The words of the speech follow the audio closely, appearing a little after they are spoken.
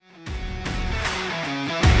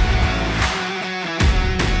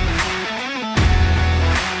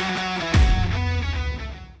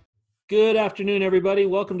Good afternoon, everybody.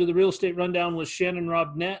 Welcome to the Real Estate Rundown with Shannon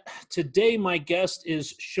Robnett. Today, my guest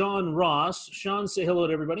is Sean Ross. Sean, say hello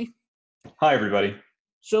to everybody. Hi, everybody.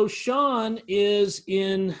 So Sean is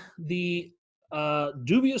in the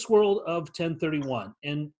dubious world of 1031.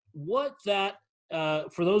 And what that,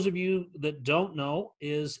 for those of you that don't know,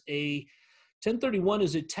 is a 1031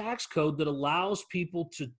 is a tax code that allows people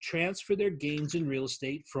to transfer their gains in real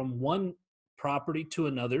estate from one property to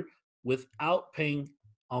another without paying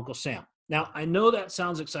Uncle Sam. Now, I know that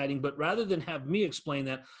sounds exciting, but rather than have me explain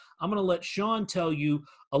that, I'm going to let Sean tell you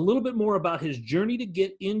a little bit more about his journey to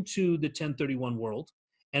get into the 1031 world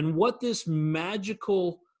and what this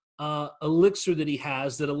magical elixir that he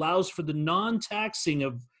has that allows for the non-taxing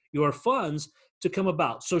of your funds to come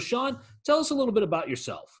about. So, Sean, tell us a little bit about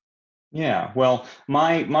yourself. Yeah, well,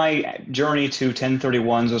 my journey to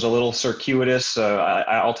 1031s was a little circuitous.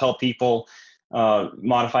 I'll tell people,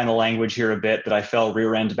 modifying the language here a bit, that I fell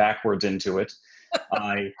rear end backwards into it.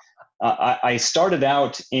 I I started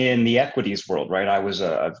out in the equities world, right? I was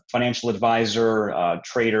a financial advisor,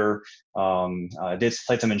 trader, played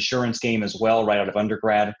some insurance game as well right out of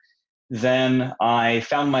undergrad. Then I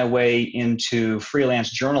found my way into freelance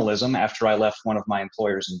journalism after I left one of my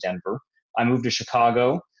employers in Denver. I moved to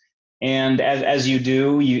Chicago, and as you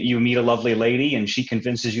do, you meet a lovely lady, and she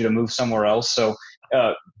convinces you to move somewhere else. So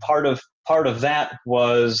uh, part of that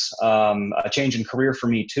was a change in career for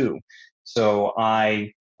me too. So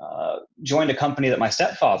I joined a company that my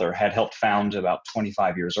stepfather had helped found about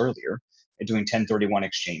 25 years earlier, doing 1031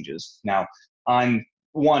 exchanges. Now, I'm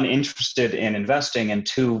one, interested in investing, and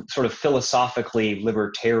two, sort of philosophically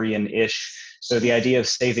libertarian-ish. So the idea of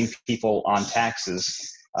saving people on taxes.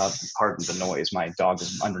 Pardon the noise. My dog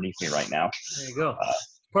is underneath me right now. There you go. Uh,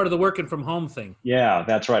 Part of the working from home thing. yeah,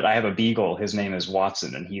 that's right. I have a beagle. His name is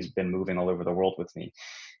Watson, and he's been moving all over the world with me.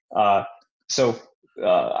 Uh, so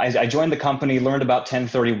I joined the company, learned about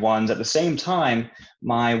 1031s. At the same time,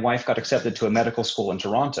 my wife got accepted to a medical school in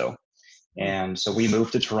Toronto. And so we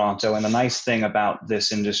moved to Toronto. And the nice thing about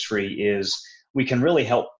this industry is we can really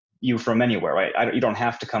help you from anywhere, right? You don't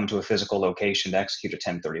have to come to a physical location to execute a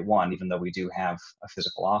 1031, even though we do have a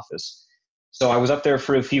physical office. So I was up there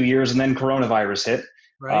for a few years, and then coronavirus hit.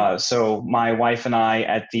 Right. So my wife and I,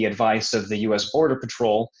 at the advice of the U.S. Border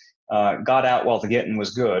Patrol, got out while the getting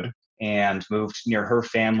was good and moved near her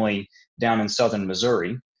family down in southern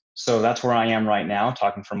Missouri. So that's where I am right now,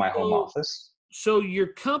 talking from my home So, office. so your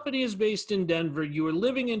company is based in Denver. You were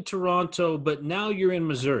living in Toronto, but now you're in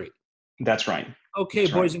Missouri. That's right. Okay,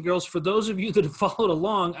 That's right. boys and girls, for those of you that have followed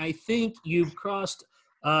along, I think you've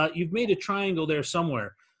made a triangle there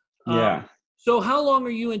somewhere. Yeah. So how long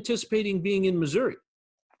are you anticipating being in Missouri?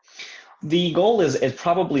 The goal is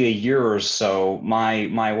probably a year or so. My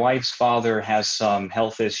wife's father has some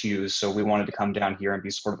health issues, so we wanted to come down here and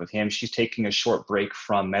be supportive of him. She's taking a short break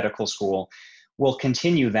from medical school. We'll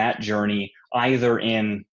continue that journey either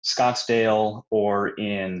in Scottsdale or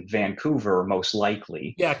in Vancouver, most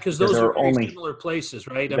likely, Yeah, because because those there are are very only. similar places,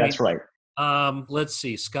 right? I mean, That's right. let's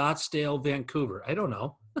see, Scottsdale, Vancouver. I don't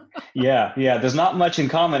know. Yeah. There's not much in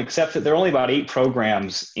common except that there are only about 8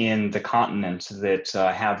 programs in the continent that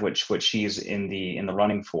have which she's in the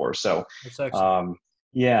running for. So, That's excellent. um,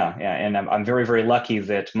 yeah, and I'm very very lucky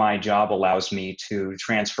that my job allows me to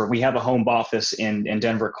transfer. We have a home office in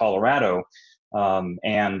Denver, Colorado,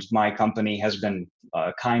 and my company has been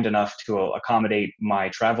kind enough to accommodate my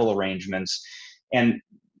travel arrangements. And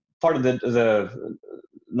part of the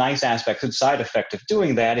nice aspect, good side effect of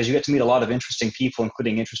doing that is you get to meet a lot of interesting people,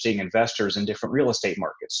 including interesting investors in different real estate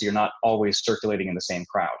markets. So you're not always circulating in the same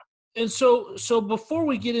crowd. And so before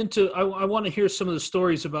we get into, I want to hear some of the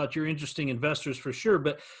stories about your interesting investors for sure,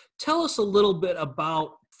 but tell us a little bit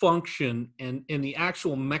about function and the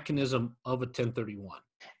actual mechanism of a 1031.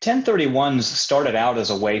 1031s started out as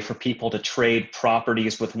a way for people to trade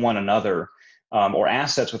properties with one another, or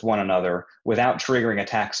assets with one another without triggering a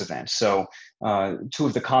tax event. So two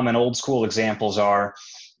of the common old school examples are,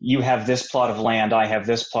 you have this plot of land, I have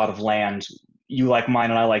this plot of land, you like mine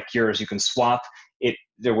and I like yours, you can swap it.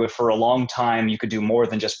 For a long time, you could do more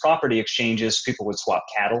than just property exchanges. People would swap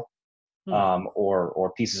cattle, Hmm.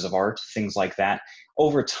 or pieces of art, things like that.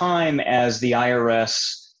 Over time, as the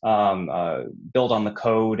IRS built on the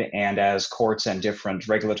code, and as courts and different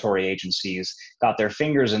regulatory agencies got their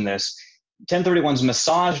fingers in this, 1031's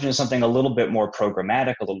massaged into something a little bit more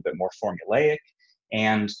programmatic, a little bit more formulaic.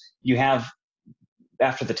 And you have,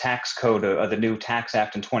 after the tax code, the new Tax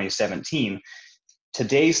Act in 2017,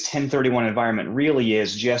 today's 1031 environment really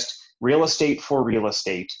is just real estate for real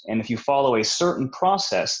estate. And if you follow a certain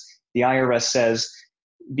process, the IRS says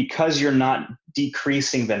because you're not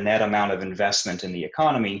decreasing the net amount of investment in the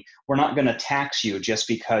economy, we're not going to tax you just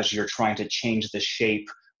because you're trying to change the shape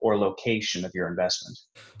or location of your investment.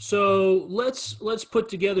 So let's put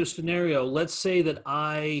together a scenario. Let's say that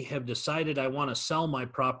I have decided I want to sell my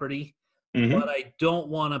property, but Mm-hmm. I don't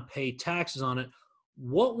want to pay taxes on it.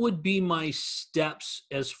 What would be my steps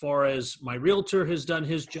as far as my realtor has done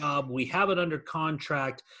his job? We have it under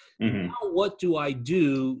contract. Mm-hmm. Now, what do I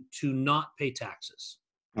do to not pay taxes?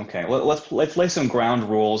 Okay, well, let's lay some ground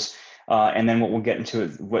rules, and then we'll get into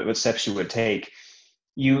what steps you would take.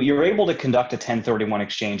 You're able to conduct a 1031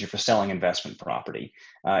 exchange if you're selling investment property.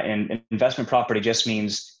 And investment property just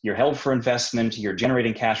means you're held for investment, you're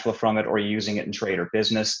generating cash flow from it, or you're using it in trade or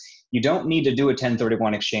business. You don't need to do a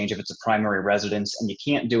 1031 exchange if it's a primary residence, and you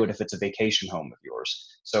can't do it if it's a vacation home of yours.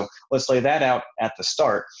 So let's lay that out at the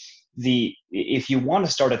start. If you want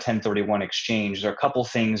to start a 1031 exchange, there are a couple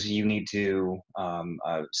things you need to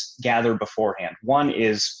gather beforehand. One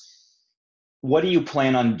is, what do you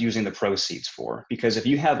plan on using the proceeds for? Because if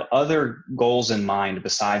you have other goals in mind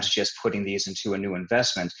besides just putting these into a new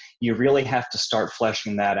investment, you really have to start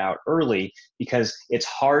fleshing that out early, because it's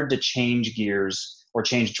hard to change gears or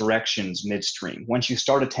change directions midstream. Once you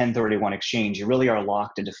start a 1031 exchange, you really are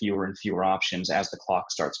locked into fewer and fewer options as the clock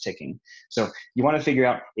starts ticking. So you want to figure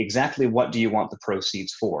out exactly what do you want the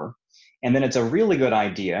proceeds for. And then it's a really good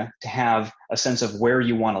idea to have a sense of where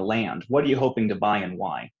you want to land. What are you hoping to buy and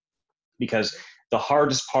why? Because the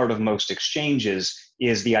hardest part of most exchanges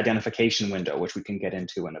is the identification window, which we can get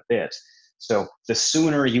into in a bit. So the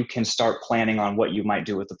sooner you can start planning on what you might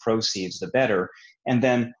do with the proceeds, the better. And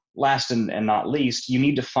then last and not least, you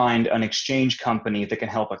need to find an exchange company that can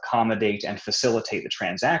help accommodate and facilitate the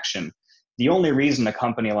transaction. The only reason a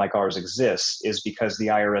company like ours exists is because the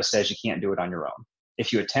IRS says you can't do it on your own.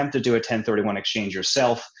 If you attempt to do a 1031 exchange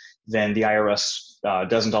yourself, then the IRS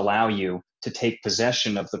doesn't allow you to take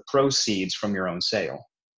possession of the proceeds from your own sale.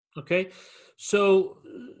 Okay. So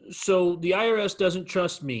so the IRS doesn't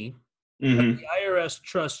trust me, but Mm-hmm. the IRS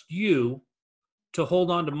trusts you to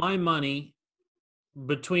hold on to my money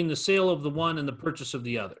between the sale of the one and the purchase of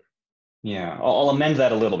the other. Yeah, I'll amend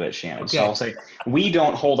that a little bit, Shannon. So Okay. I'll say we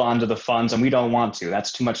don't hold on to the funds and we don't want to.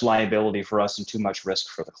 That's too much liability for us and too much risk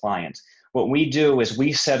for the client. What we do is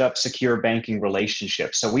we set up secure banking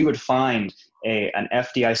relationships. So we would find an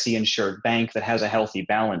FDIC insured bank that has a healthy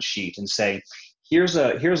balance sheet and say, here's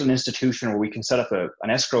an institution where we can set up an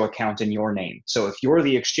escrow account in your name. So if you're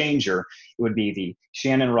the exchanger, it would be the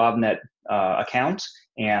Shannon Robnet account,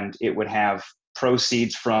 and it would have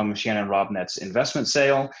proceeds from Shannon Robnet's investment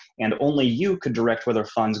sale, and only you could direct whether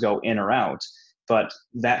funds go in or out. But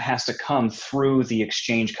that has to come through the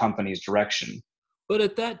exchange company's direction. But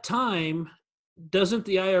at that time, doesn't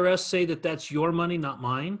the IRS say that that's your money, not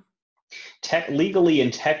mine? Legally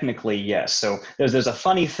and technically, yes. So there's a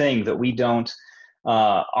funny thing that we don't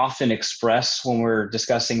often express when we're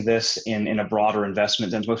discussing this in a broader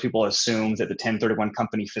investment. And most people assume that the 1031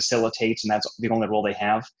 company facilitates, and that's the only role they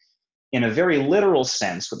have. In a very literal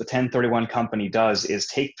sense, what the 1031 company does is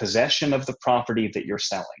take possession of the property that you're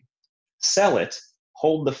selling, sell it,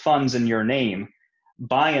 hold the funds in your name,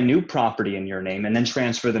 buy a new property in your name, and then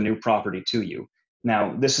transfer the new property to you.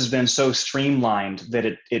 Now, this has been so streamlined that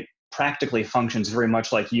it practically functions very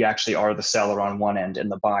much like you actually are the seller on one end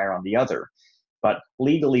and the buyer on the other. But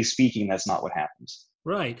legally speaking, that's not what happens.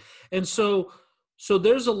 Right. And so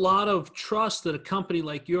there's a lot of trust that a company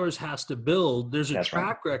like yours has to build. There's a That's right.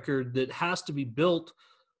 track record that has to be built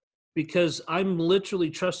because I'm literally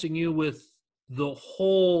trusting you with the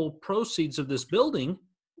whole proceeds of this building.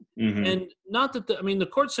 Mm-hmm. And not that I mean, the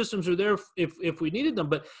court systems are there if we needed them,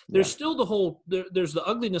 but there's Yeah. still the whole there's the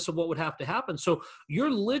ugliness of what would have to happen. So you're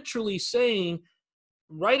literally saying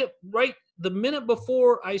right the minute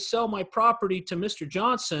before I sell my property to Mr.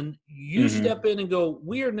 Johnson, you Mm-hmm. step in and go,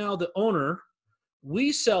 we are now the owner.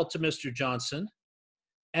 We sell to Mr. Johnson.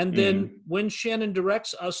 And then Mm-hmm. when Shannon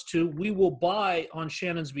directs us to, we will buy on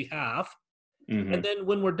Shannon's behalf. And Mm-hmm. then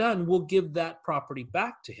when we're done, we'll give that property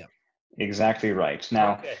back to him. Exactly right.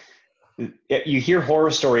 Now, Okay. you hear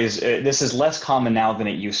horror stories. This is less common now than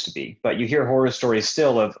it used to be, but you hear horror stories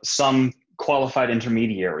still of some qualified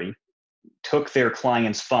intermediary took their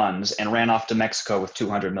client's funds and ran off to Mexico with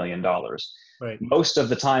 $200 million. Right. Most of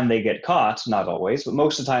the time they get caught, not always, but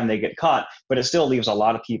most of the time they get caught, but it still leaves a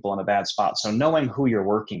lot of people in a bad spot. So knowing who you're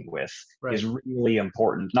working with is Right. really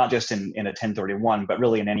important, not just in a 1031, but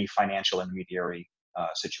really in any financial intermediary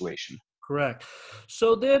situation. Correct.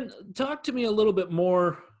 So then talk to me a little bit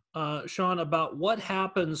more, Sean, about what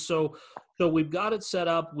happens. So we've got it set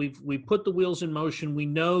up. We put the wheels in motion. We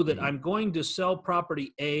know that Mhm. I'm going to sell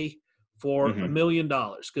property A for $1 Hmm. million,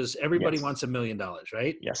 because everybody Yes. wants $1 million,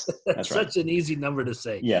 right? Yes. That's That's right. such an easy number to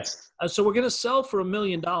say. Yes. So we're going to sell for $1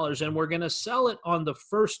 million, and we're going to sell it on the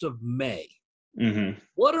 1st of May. Hmm.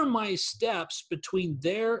 What are my steps between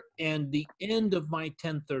there and the end of my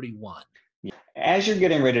 1031? As you're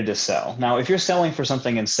getting ready to sell. Now, if you're selling for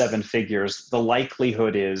something in seven figures, the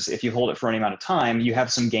likelihood is if you hold it for any amount of time, you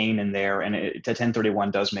have some gain in there, and the 1031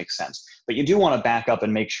 does make sense. But you do want to back up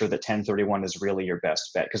and make sure that 1031 is really your best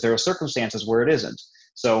bet, because there are circumstances where it isn't.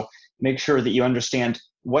 So make sure that you understand,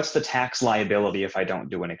 what's the tax liability if I don't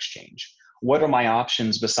do an exchange? What are my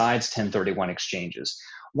options besides 1031 exchanges?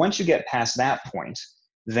 Once you get past that point,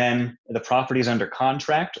 then the property is under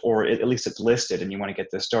contract, or at least it's listed and you want to get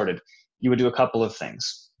this started. You would do a couple of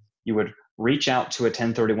things. You would reach out to a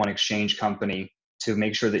 1031 exchange company to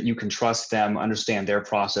make sure that you can trust them, understand their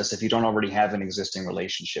process if you don't already have an existing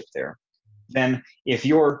relationship there. Then, if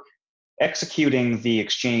you're executing the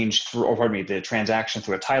exchange through, or pardon me, the transaction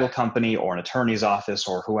through a title company or an attorney's office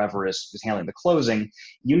or whoever is handling the closing,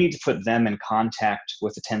 you need to put them in contact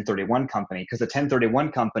with the 1031 company, because the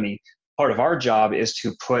 1031 company, part of our job is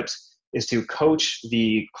to coach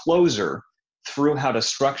the closer through how to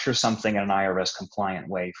structure something in an IRS compliant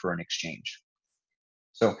way for an exchange.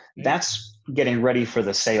 So that's getting ready for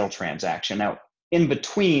the sale transaction. Now, in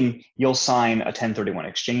between, you'll sign a 1031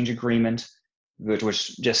 exchange agreement,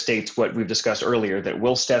 which just states what we've discussed earlier, that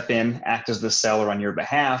we'll step in, act as the seller on your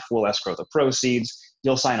behalf, we'll escrow the proceeds.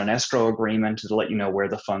 You'll sign an escrow agreement to let you know where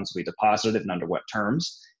the funds will be deposited and under what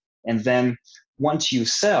terms. And then once you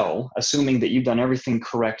sell, assuming that you've done everything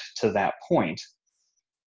correct to that point,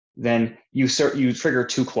 then you trigger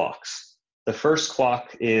two clocks. The first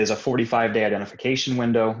clock is a 45-day identification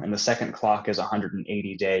window, and the second clock is a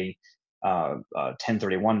 180-day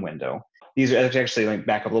 1031 window. These are actually, let me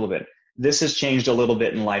back up a little bit. This has changed a little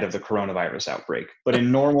bit in light of the coronavirus outbreak, but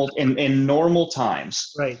in normal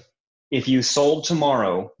times, Right. if you sold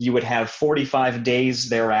tomorrow, you would have 45 days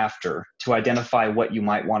thereafter to identify what you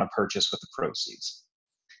might want to purchase with the proceeds.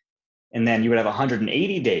 And then you would have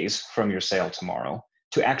 180 days from your sale tomorrow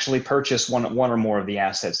to actually purchase one or more of the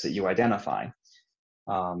assets that you identify.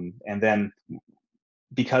 And then,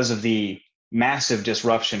 because of the massive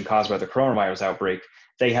disruption caused by the coronavirus outbreak,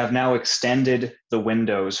 they have now extended the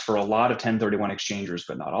windows for a lot of 1031 exchangers,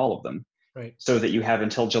 but not all of them, Right. so that you have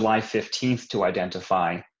until July 15th to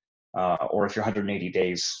identify, or if your 180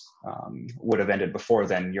 days would have ended before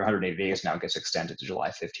then, your 180 days now gets extended to July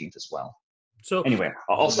 15th as well. So Anyway,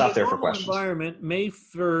 I'll under stop the there for normal questions. environment, May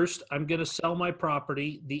 1st, I'm going to sell my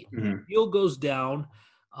property. The Mm-hmm. deal goes down,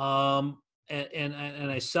 and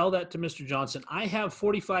I sell that to Mr. Johnson. I have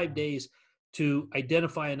 45 days to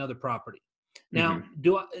identify another property. Now,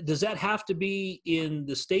 Mm-hmm. does that have to be in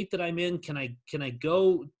the state that I'm in? Can I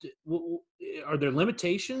go? Are there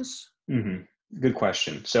limitations? Mm-hmm. Good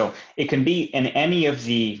question. So it can be in any of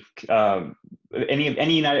the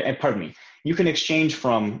any United. Pardon me. You can exchange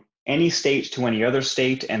from any state to any other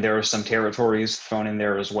state, and there are some territories thrown in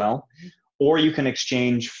there as well. Or you can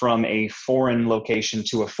exchange from a foreign location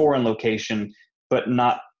to a foreign location, but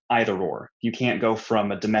not either or. You can't go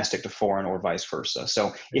from a domestic to foreign or vice versa.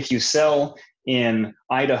 So if you sell in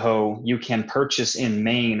Idaho, you can purchase in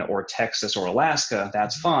Maine or Texas or Alaska.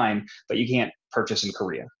 That's fine, but you can't purchase in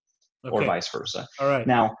Korea or Okay. vice versa. All right.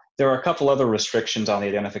 Now, there are a couple other restrictions on the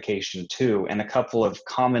identification too, and a couple of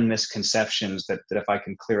common misconceptions that if I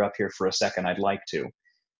can clear up here for a second, I'd like to.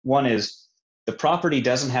 One is, the property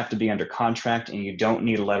doesn't have to be under contract, and you don't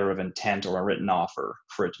need a letter of intent or a written offer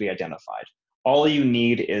for it to be identified. All you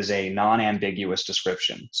need is a non-ambiguous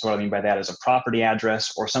description. So what I mean by that is a property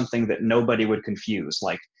address or something that nobody would confuse,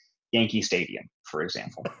 like Yankee Stadium, for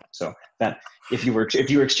example. So that if you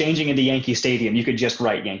were exchanging into Yankee Stadium, you could just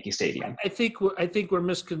write Yankee Stadium. I think we're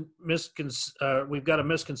we've got a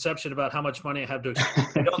misconception about how much money I have to exchange.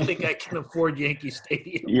 I don't think I can afford Yankee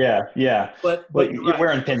Stadium. Yeah. But Well, you're you're right.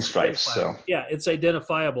 wearing It's pinstripes, so. identifiable. Yeah, it's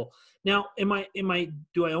identifiable. Now,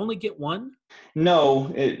 do I only get one? No,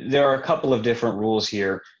 there are a couple of different rules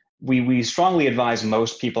here. We strongly advise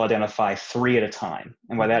most people identify three at a time.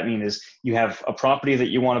 And what that means is, you have a property that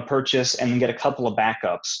you want to purchase and then get a couple of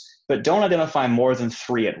backups, but don't identify more than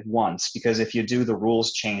three at once, because if you do, the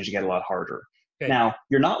rules change and get a lot harder. Okay. Now,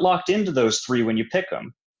 you're not locked into those three when you pick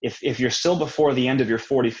them. If you're still before the end of your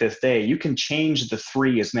 45th day, you can change the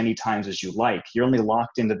three as many times as you like. You're only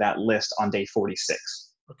locked into that list on day 46.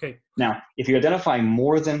 Okay. Now, if you identify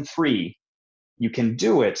more than three, you can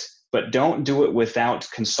do it, but don't do it without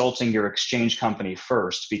consulting your exchange company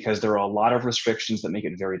first, because there are a lot of restrictions that make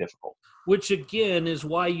it very difficult. Which again is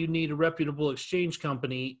why you need a reputable exchange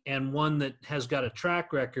company, and one that has got a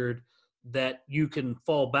track record that you can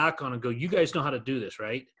fall back on and go, you guys know how to do this,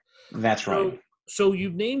 right? That's right. So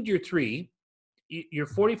you've named your three. Your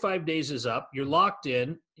 45 days is up. You're locked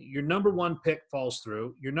in. Your number one pick falls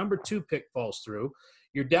through. Your number two pick falls through.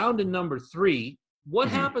 You're down to number three. What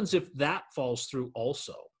Mhm. happens if that falls through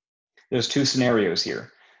also? There's two scenarios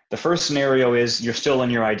here. The first scenario is you're still in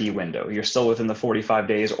your ID window. You're still within the 45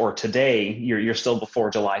 days, or today you're still before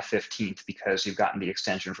July 15th because you've gotten the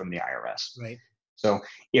extension from the IRS. Right. So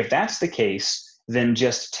if that's the case, then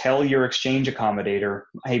just tell your exchange accommodator,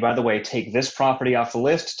 hey, by the way, take this property off the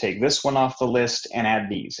list, take this one off the list, and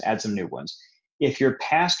add some new ones. If you're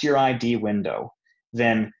past your ID window,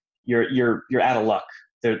 then you're out of luck.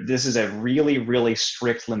 This is a really, really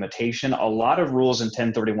strict limitation. A lot of rules in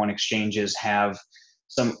 1031 exchanges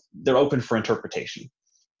they're open for interpretation.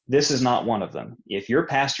 This is not one of them. If you're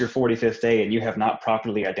past your 45th day and you have not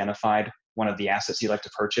properly identified one of the assets you'd like to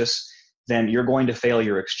purchase, then you're going to fail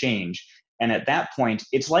your exchange. And at that point,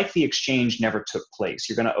 it's like the exchange never took place.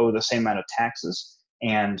 You're going to owe the same amount of taxes,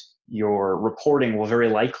 and your reporting will very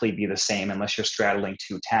likely be the same unless you're straddling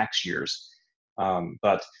two tax years.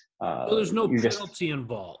 But So there's no you just penalty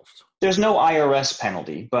involved. there's no IRS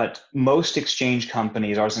penalty, but most exchange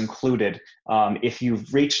companies, ours included, if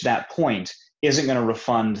you've reached that point, isn't going to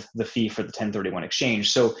refund the fee for the 1031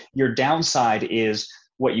 exchange. So your downside is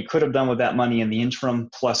what you could have done with that money in the interim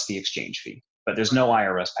plus the exchange fee, but there's no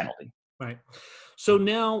IRS penalty. Right. So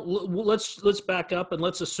now let's back up and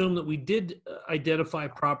let's assume that we did identify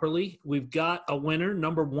properly. We've got a winner.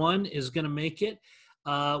 Number one is going to make it.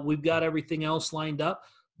 We've got everything else lined up.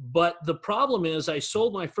 But the problem is I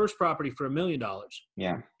sold my first property for $1 million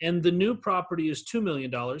Yeah, and the new property is $2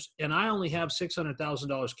 million and I only have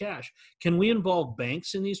 $600,000 cash. Can we involve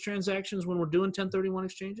banks in these transactions when we're doing 1031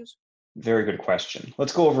 exchanges? very good question.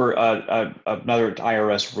 Let's go over another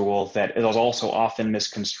IRS rule that is also often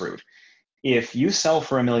misconstrued. If you sell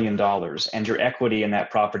for $1 million and your equity in that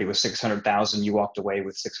property was 600,000, you walked away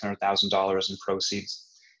with $600,000 in proceeds.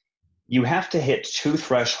 You have to hit two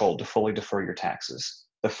thresholds to fully defer your taxes.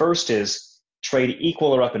 The first is trade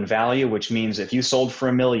equal or up in value, which means if you sold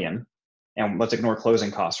for $1 million, and let's ignore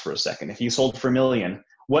closing costs for a second. If you sold for $1 million,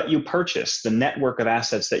 what you purchase, the network of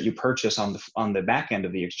assets that you purchase on the back end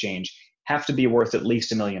of the exchange, have to be worth at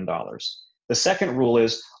least $1 million. The second rule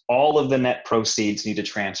is all of the net proceeds need to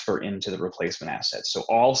transfer into the replacement assets. So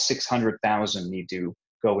all 600,000 need to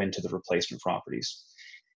go into the replacement properties.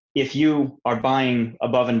 If you are buying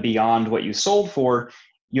above and beyond what you sold for,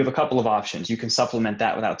 you have a couple of options. You can supplement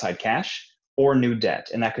that with outside cash or new debt,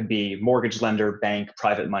 and that could be mortgage lender, bank,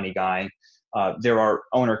 private money guy. There are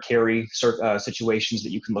owner carry situations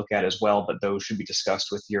that you can look at as well, but those should be discussed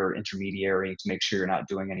with your intermediary to make sure you're not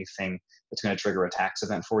doing anything that's going to trigger a tax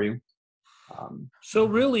event for you. So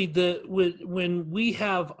really, when we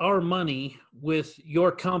have our money with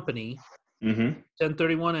your company, Mm-hmm,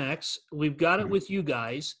 1031X, we've got it with you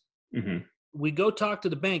guys. mm-hmm. We go talk to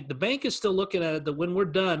the bank. The bank is still looking at it that when we're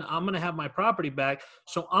done, I'm going to have my property back.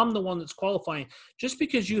 So I'm the one that's qualifying. Just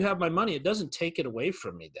because you have my money, it doesn't take it away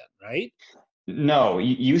from me then, right? No,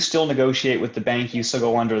 you still negotiate with the bank. You still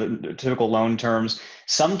go under the typical loan terms.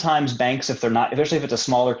 Sometimes banks, if they're not, especially if it's a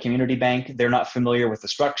smaller community bank, they're not familiar with the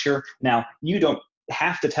structure. Now, you don't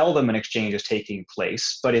have to tell them an exchange is taking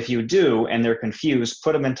place, but if you do and they're confused,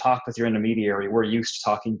 put them in talk with your intermediary. We're used to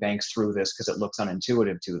talking banks through this because it looks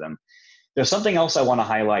unintuitive to them. There's something else I want to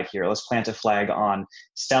highlight here. Let's plant a flag on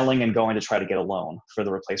selling and going to try to get a loan for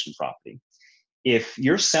the replacement property. If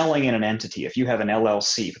you're selling in an entity, if you have an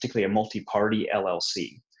LLC, particularly a multi-party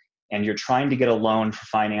LLC, and you're trying to get a loan for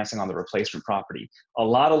financing on the replacement property, a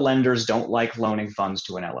lot of lenders don't like loaning funds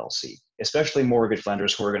to an LLC, especially mortgage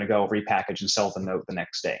lenders who are going to go repackage and sell the note the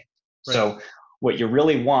next day. Right. So what you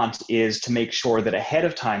really want is to make sure that ahead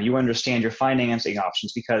of time you understand your financing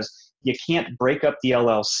options, because you can't break up the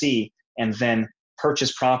LLC and then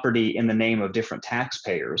purchase property in the name of different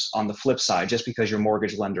taxpayers on the flip side just because your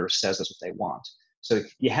mortgage lender says that's what they want. So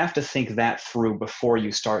you have to think that through before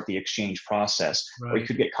you start the exchange process, or you Right.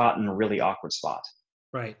 could get caught in a really awkward spot.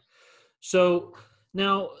 Right. So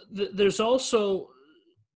now there's also,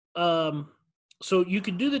 um, so you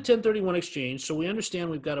can do the 1031 exchange. So we understand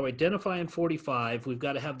we've got to identify in 45. We've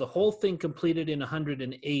got to have the whole thing completed in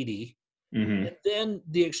 180. Mm-hmm. And then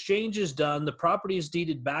the exchange is done. The property is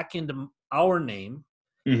deeded back into our name.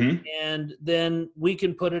 Mm-hmm. And then we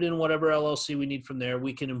can put it in whatever LLC we need from there.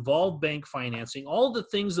 We can involve bank financing. All the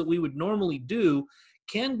things that we would normally do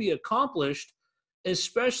can be accomplished,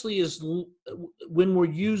 especially when we're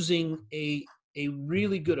using a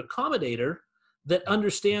really good accommodator that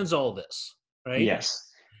understands all this, right? Yes.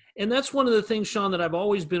 And that's one of the things, Sean, that I've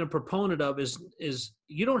always been a proponent of is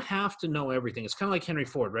you don't have to know everything. It's kind of like Henry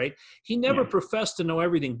Ford, right? He never Yeah. professed to know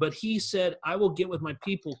everything, but he said, I will get with my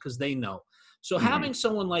people because they know. So Hmm. having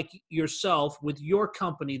someone like yourself with your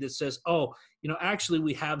company that says, oh, actually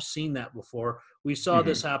we have seen that before. We saw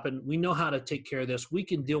this Hmm. happen. We know how to take care of this. We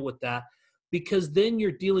can deal with that, because then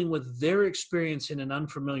you're dealing with their experience in an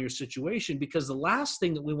unfamiliar situation. Because the last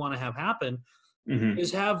thing that we want to have happen Hmm.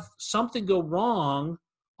 is have something go wrong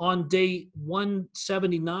on day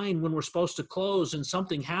 179 when we're supposed to close, and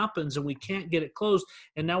something happens and we can't get it closed,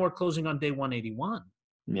 and now we're closing on day 181,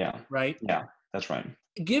 Yeah. right? Yeah. That's right.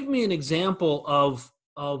 Give me an example of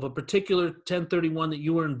a particular 1031 that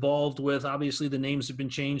you were involved with. Obviously the names have been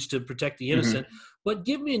changed to protect the innocent, Hmm. but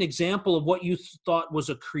give me an example of what you thought was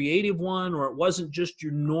a creative one, or it wasn't just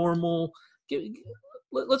your normal.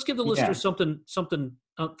 Let's give the listener Yeah. something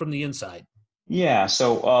from the inside. Yeah,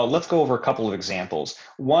 so let's go over a couple of examples.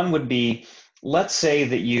 One would be, let's say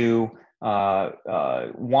that you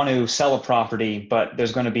want to sell a property, but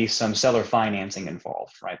there's going to be some seller financing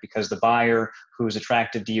involved, right? Because the buyer who's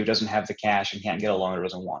attracted to you doesn't have the cash and can't get a loan or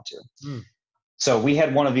doesn't want to. Mm. So we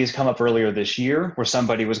had one of these come up earlier this year where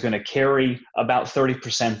somebody was going to carry about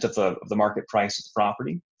 30% of the market price of the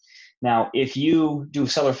property. Now, if you do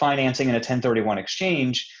seller financing in a 1031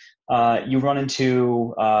 exchange, you run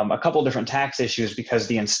into a couple different tax issues because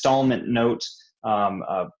the installment note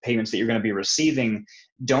payments that you're going to be receiving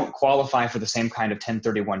don't qualify for the same kind of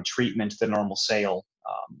 1031 treatment that a normal sale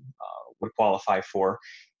would qualify for.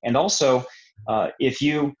 And also, if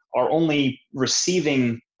you are only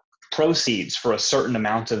receiving proceeds for a certain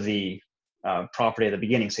amount of the property at the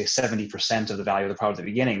beginning, say 70% of the value of the property at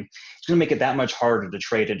the beginning, it's going to make it that much harder to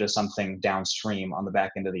trade into something downstream on the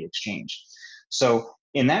back end of the exchange. So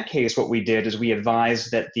in that case, what we did is we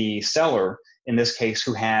advised that the seller, in this case,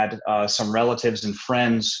 who had some relatives and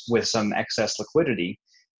friends with some excess liquidity,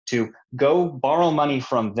 to go borrow money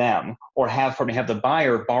from them, or have the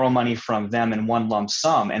buyer borrow money from them in one lump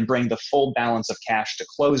sum and bring the full balance of cash to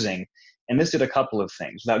closing. And this did a couple of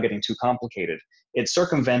things without getting too complicated. It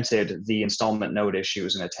circumvented the installment note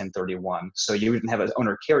issues in a 1031. So you didn't have an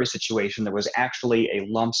owner carry situation. There was actually a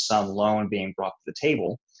lump sum loan being brought to the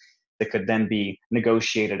table that could then be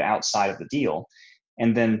negotiated outside of the deal.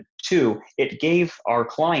 And then two, it gave our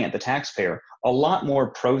client, the taxpayer, a lot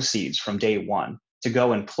more proceeds from day one to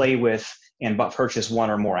go and play with and purchase one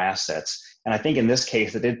or more assets. And I think in this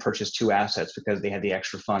case, they did purchase two assets because they had the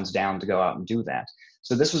extra funds down to go out and do that.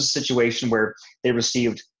 So this was a situation where they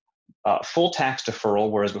received full tax deferral,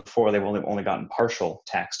 whereas before they've only gotten partial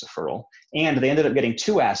tax deferral. And they ended up getting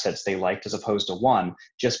two assets they liked as opposed to one,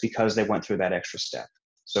 just because they went through that extra step.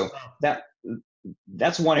 So Wow. that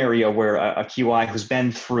that's one area where a QI who's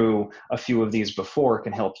been through a few of these before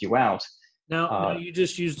can help you out. Now Uh, you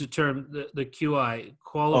just used the term, the QI, oh,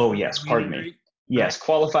 qualified yes, pardon me. intermediary, right? Yes,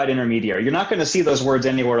 qualified intermediary. You're not going to see those words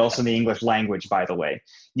anywhere else in the English language, by the way.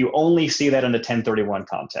 You only see that in a 1031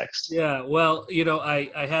 context. Yeah, well, I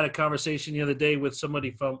had a conversation the other day with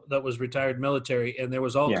somebody from that was retired military, and there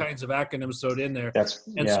was all Yeah, kinds of acronyms thrown in there.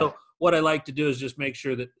 And yeah, so what I like to do is just make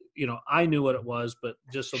sure that, I knew what it was, but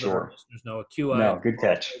just so that our sure. listeners know, a QI, No, good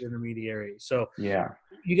catch. qualified intermediary. So Yeah.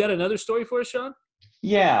 you got another story for us, Sean?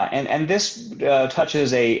 Yeah, and this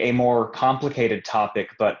touches a more complicated topic,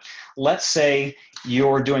 but let's say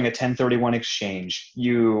you're doing a 1031 exchange.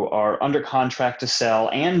 You are under contract to sell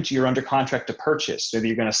and you're under contract to purchase. So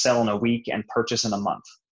you're going to sell in a week and purchase in a month.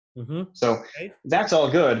 Mm-hmm. So Okay. that's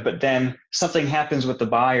all good, but then something happens with the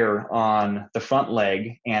buyer on the front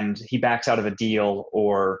leg and he backs out of a deal,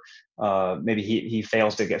 or maybe he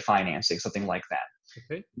fails to get financing, something like that.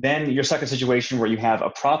 Okay. Then you're stuck in a situation where you have a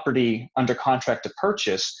property under contract to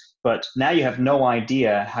purchase, but now you have no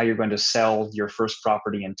idea how you're going to sell your first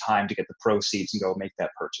property in time to get the proceeds and go make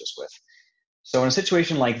that purchase with. So in a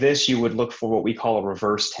situation like this, you would look for what we call a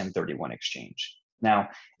reverse 1031 exchange. Now,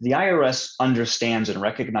 the IRS understands and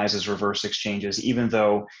recognizes reverse exchanges, even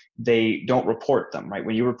though they don't report them, right?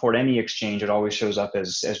 When you report any exchange, it always shows up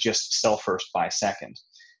as just sell first, buy second.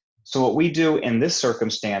 So what we do in this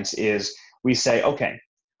circumstance is we say, okay,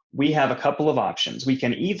 we have a couple of options. We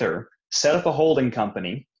can either set up a holding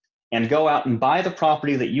company and go out and buy the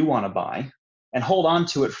property that you want to buy and hold on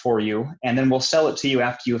to it for you, and then we'll sell it to you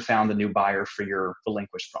after you've found a new buyer for your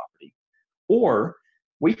relinquished property. Or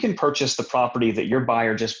we can purchase the property that your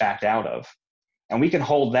buyer just backed out of, and we can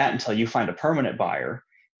hold that until you find a permanent buyer.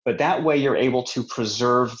 But that way, you're able to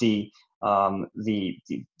preserve the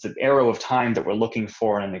arrow of time that we're looking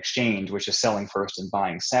for in an exchange, which is selling first and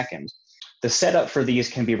buying second. The setup for these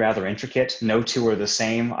can be rather intricate. No two are the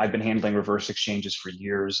same. I've been handling reverse exchanges for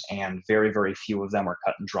years, and very, very few of them are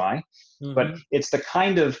cut and dry. But Hmm. it's the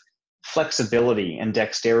kind of flexibility and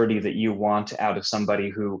dexterity that you want out of somebody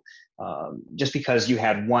who, just because you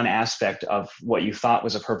had one aspect of what you thought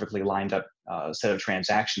was a perfectly lined up set of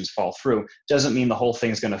transactions fall through, doesn't mean the whole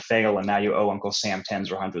thing's going to fail and now you owe Uncle Sam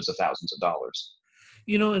tens or hundreds of thousands of dollars.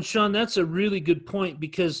 And Sean, that's a really good point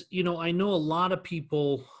because I know a lot of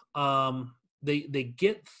people, they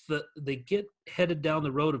get headed down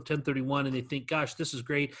the road of 1031 and they think, gosh, this is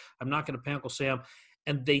great. I'm not going to pay Uncle Sam,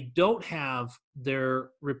 and they don't have their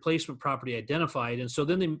replacement property identified, and so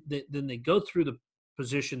then they go through the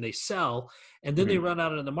position, they sell, and then they Mm-hmm. run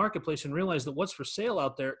out into the marketplace and realize that what's for sale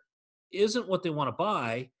out there isn't what they want to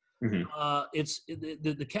buy. Mm-hmm. It's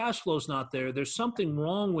the cash flow is not there. There's something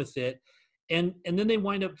wrong with it, and then they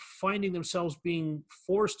wind up finding themselves being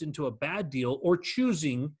forced into a bad deal or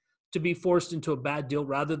choosing to be forced into a bad deal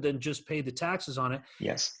rather than just pay the taxes on it.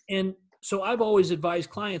 Yes. And so I've always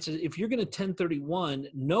advised clients, if you're going to 1031,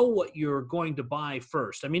 know what you're going to buy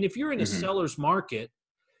first. I mean, if you're in a Mm-hmm. seller's market,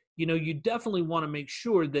 you definitely want to make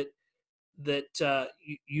sure that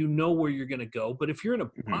you know where you're going to go. But if you're in a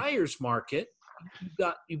Mm-hmm. buyer's market,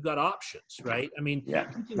 you've got options, right? I mean, Yeah,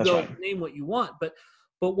 you can that's go right. name what you want, but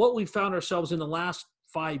what we found ourselves in the last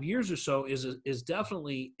 5 years or so is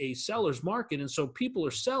definitely a seller's market, and so people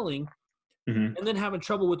are selling Mm-hmm. and then having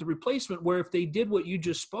trouble with the replacement. Where if they did what you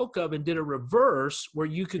just spoke of and did a reverse, where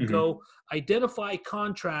you could Mm-hmm. go identify,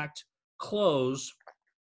 contract, close,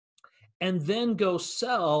 and then go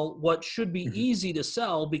sell what should be Mm-hmm. easy to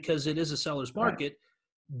sell because it is a seller's Right. market,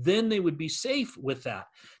 then they would be safe with that.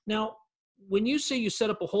 Now, when you say you set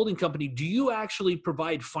up a holding company, do you actually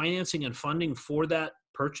provide financing and funding for that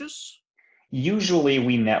purchase? Usually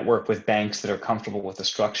we network with banks that are comfortable with the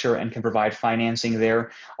structure and can provide financing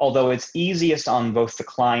there, although it's easiest on both the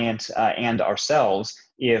client and ourselves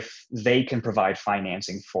if they can provide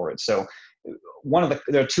financing for it. So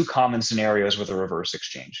there are two common scenarios with a reverse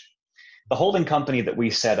exchange. The holding company that we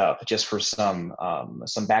set up, just for some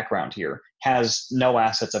background here, has no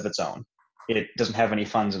assets of its own. It doesn't have any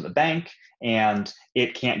funds in the bank, and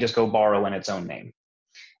it can't just go borrow in its own name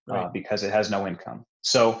Right. because it has no income.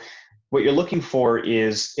 So what you're looking for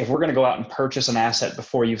is, if we're going to go out and purchase an asset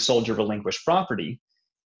before you've sold your relinquished property,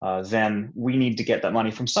 then we need to get that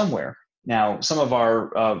money from somewhere. Now, some of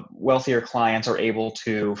our wealthier clients are able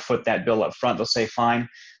to foot that bill up front. They'll say, fine,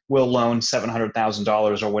 we'll loan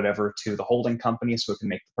 $700,000 or whatever to the holding company so it can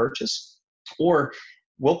make the purchase. Or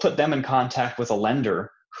we'll put them in contact with a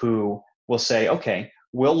lender who will say, okay,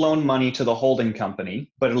 we'll loan money to the holding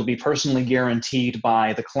company, but it'll be personally guaranteed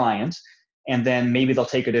by the client. And then maybe they'll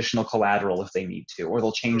take additional collateral if they need to, or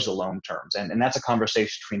they'll change the Sure. loan terms. And that's a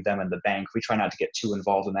conversation between them and the bank. We try not to get too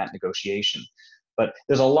involved in that negotiation. But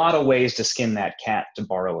there's a lot of ways to skin that cat, to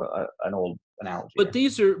borrow an old analogy. But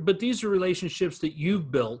these are relationships that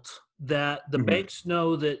you've built, that the Mm-hmm. banks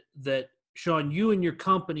know that Sean, you and your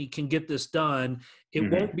company can get this done. It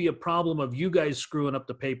Mm-hmm. won't be a problem of you guys screwing up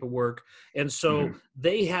the paperwork. And so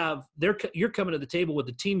Mm-hmm. you're coming to the table with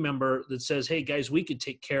a team member that says, hey guys, we could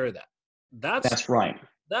take care of that. That's That's right.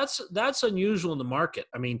 that's unusual in the market.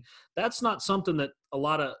 I mean, that's not something that a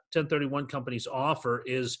lot of 1031 companies offer,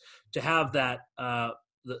 is to have that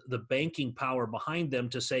the banking power behind them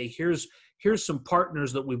to say, here's some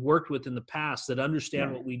partners that we've worked with in the past that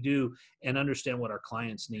understand Yeah. what we do and understand what our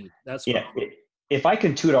clients need. That's Yeah. phenomenal. If I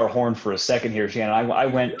can toot our horn for a second here, Shannon, I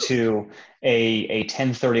Please went do. to a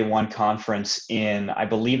 1031 conference in, I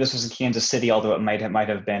believe this was in Kansas City, although it might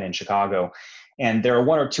have been in Chicago. And there are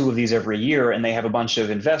one or two of these every year, and they have a bunch of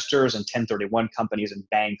investors and 1031 companies and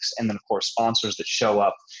banks, and then of course sponsors that show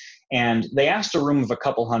up. And they asked a room of a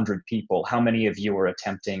couple hundred people, how many of you are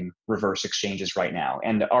attempting reverse exchanges right now?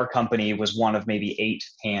 And our company was one of maybe 8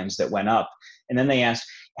 hands that went up. And then they asked,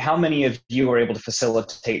 how many of you are able to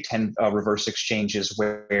facilitate 10 reverse exchanges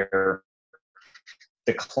where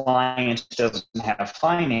the client doesn't have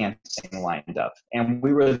financing lined up? And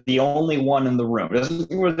we were the only one in the room. It doesn't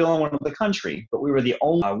mean we were the only one in the country, but we were the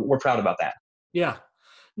only. We're proud about that. Yeah.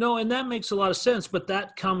 No, and that makes a lot of sense, but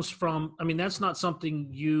that comes from, I mean, that's not something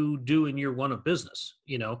you do in year one of business.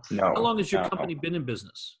 How No, long has your no. company been in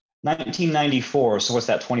business? 1994. So what's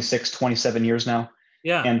that? 26, 27 years now.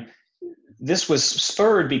 Yeah. And this was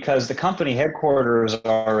spurred because the company headquarters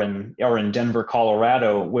are in Denver,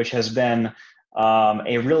 Colorado, which has been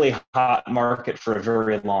a really hot market for a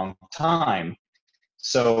very long time.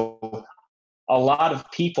 So a lot of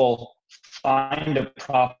people find a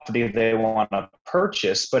property they want to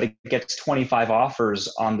purchase, but it gets 25 offers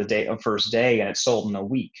on the day of first day and it's sold in a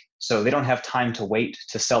week. So they don't have time to wait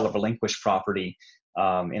to sell a relinquished property in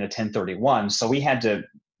a 1031. So we had to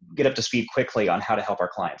get up to speed quickly on how to help our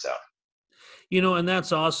clients out. And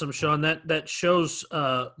that's awesome, Sean. That shows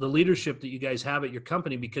the leadership that you guys have at your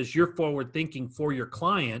company, because you're forward thinking for your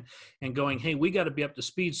client and going, hey, we got to be up to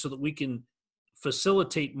speed so that we can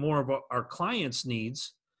facilitate more of our clients'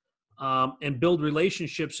 needs, and build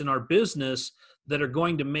relationships in our business that are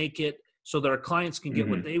going to make it so that our clients can get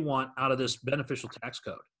what Mm-hmm. they want out of this beneficial tax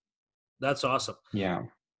code. That's awesome. Yeah.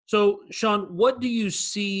 So, Sean, what do you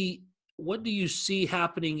see? What do you see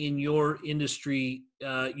happening in your industry?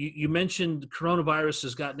 You mentioned coronavirus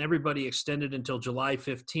has gotten everybody extended until July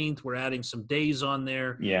 15th. We're adding some days on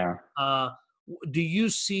there. Yeah. Uh, do you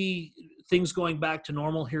see things going back to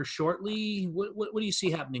normal here shortly? What do you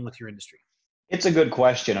see happening with your industry? It's a good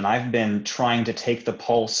question, and I've been trying to take the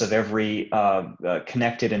pulse of every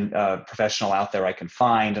connected and professional out there I can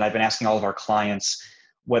find, and I've been asking all of our clients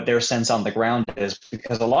what their sense on the ground is,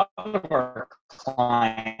 because a lot of our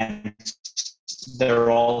clients,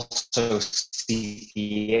 they're also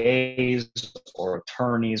CPAs or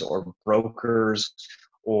attorneys or brokers,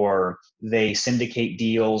 or they syndicate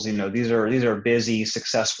deals. These are busy,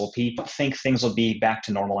 successful people. I think things will be back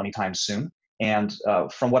to normal anytime soon. And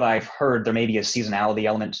from what I've heard, there may be a seasonality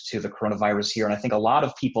element to the coronavirus here. And I think a lot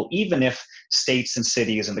of people, even if states and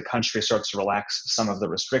cities and the country starts to relax some of the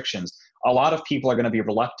restrictions, a lot of people are going to be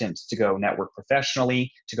reluctant to go network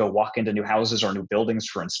professionally, to go walk into new houses or new buildings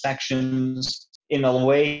for inspections. In a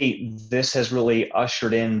way, this has really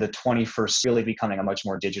ushered in the 21st, really becoming a much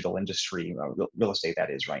more digital industry, real estate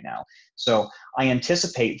that is right now. So I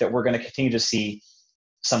anticipate that we're going to continue to see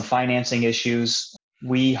some financing issues.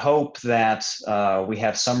 We hope that we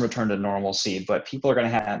have some return to normalcy, but people are going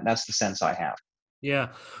to have, that's the sense I have. Yeah.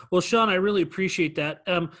 Well, Sean, I really appreciate that.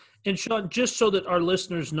 And Sean, just so that our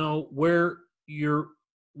listeners know where you're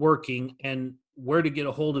working and where to get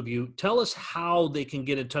a hold of you, tell us how they can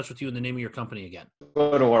get in touch with you in the name of your company again.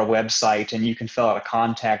 Go to our website and you can fill out a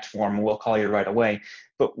contact form and we'll call you right away.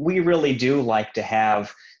 But we really do like to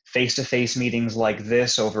have face-to-face meetings like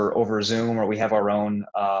this over Zoom, or we have our own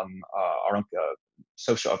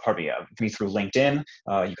social, pardon me through LinkedIn.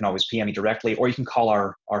 You can always PM me directly, or you can call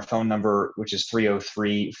our phone number, which is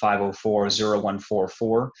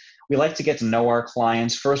 303-504-0144. We like to get to know our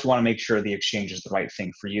clients. First, we want to make sure the exchange is the right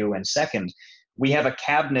thing for you. And second, we have a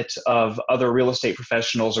cabinet of other real estate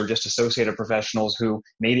professionals or just associated professionals who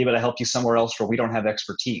may be able to help you somewhere else where we don't have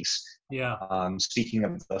expertise. Yeah. Speaking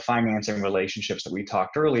of the financing relationships that we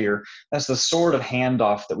talked earlier, that's the sort of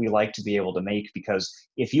handoff that we like to be able to make, because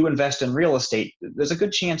if you invest in real estate, there's a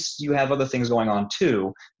good chance you have other things going on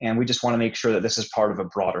too. And we just want to make sure that this is part of a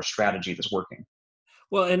broader strategy that's working.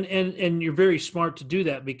 Well, and you're very smart to do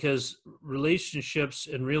that, because relationships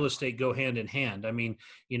and real estate go hand in hand. I mean,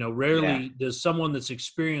 Yeah. rarely does someone that's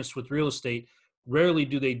experienced with real estate, rarely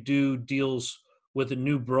do they do deals with a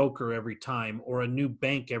new broker every time, or a new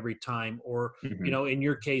bank every time, or, Hmm. in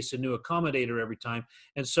your case, a new accommodator every time.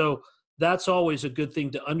 And so that's always a good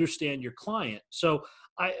thing to understand your client. So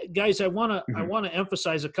guys, I Hmm. want to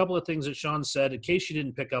emphasize a couple of things that Sean said in case you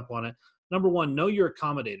didn't pick up on it. Number one, know your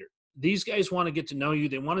accommodator. These guys want to get to know you.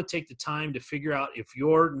 They want to take the time to figure out if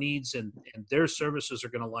your needs and their services are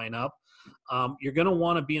going to line up. You're going to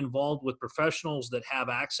want to be involved with professionals that have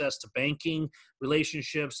access to banking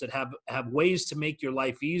relationships, that have ways to make your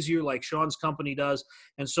life easier, like Sean's company does.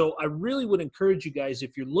 And so I really would encourage you guys,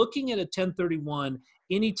 if you're looking at a 1031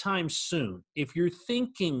 anytime soon, if you're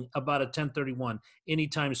thinking about a 1031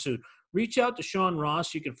 anytime soon, reach out to Sean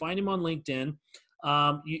Ross. You can find him on LinkedIn.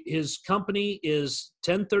 His company is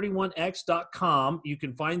 1031x.com. You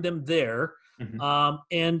can find them there. Hmm.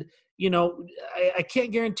 And, I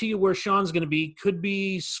can't guarantee you where Sean's going to be. Could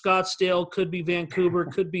be Scottsdale, could be Vancouver,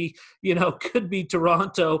 could be, could be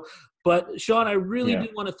Toronto. But Sean, I really Yeah.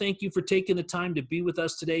 do want to thank you for taking the time to be with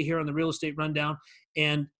us today here on the Real Estate Rundown.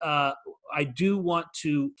 And I do want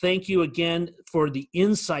to thank you again for the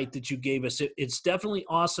insight that you gave us. It's definitely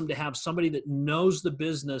awesome to have somebody that knows the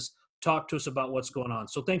business talk to us about what's going on.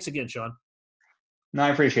 So thanks again, Sean. No, I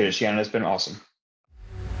appreciate it, Shannon. It's been awesome.